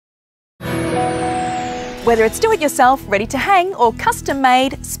Whether it's do-it-yourself, ready-to-hang or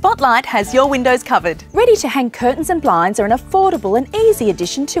custom-made, Spotlight has your windows covered. Ready-to-hang curtains and blinds are an affordable and easy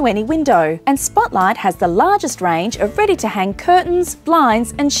addition to any window. And Spotlight has the largest range of ready-to-hang curtains,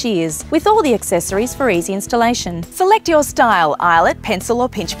 blinds and shears, with all the accessories for easy installation. Select your style, eyelet, pencil or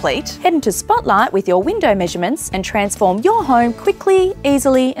pinch pleat. Head into Spotlight with your window measurements and transform your home quickly,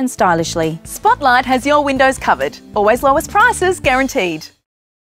 easily and stylishly. Spotlight has your windows covered. Always lowest prices guaranteed.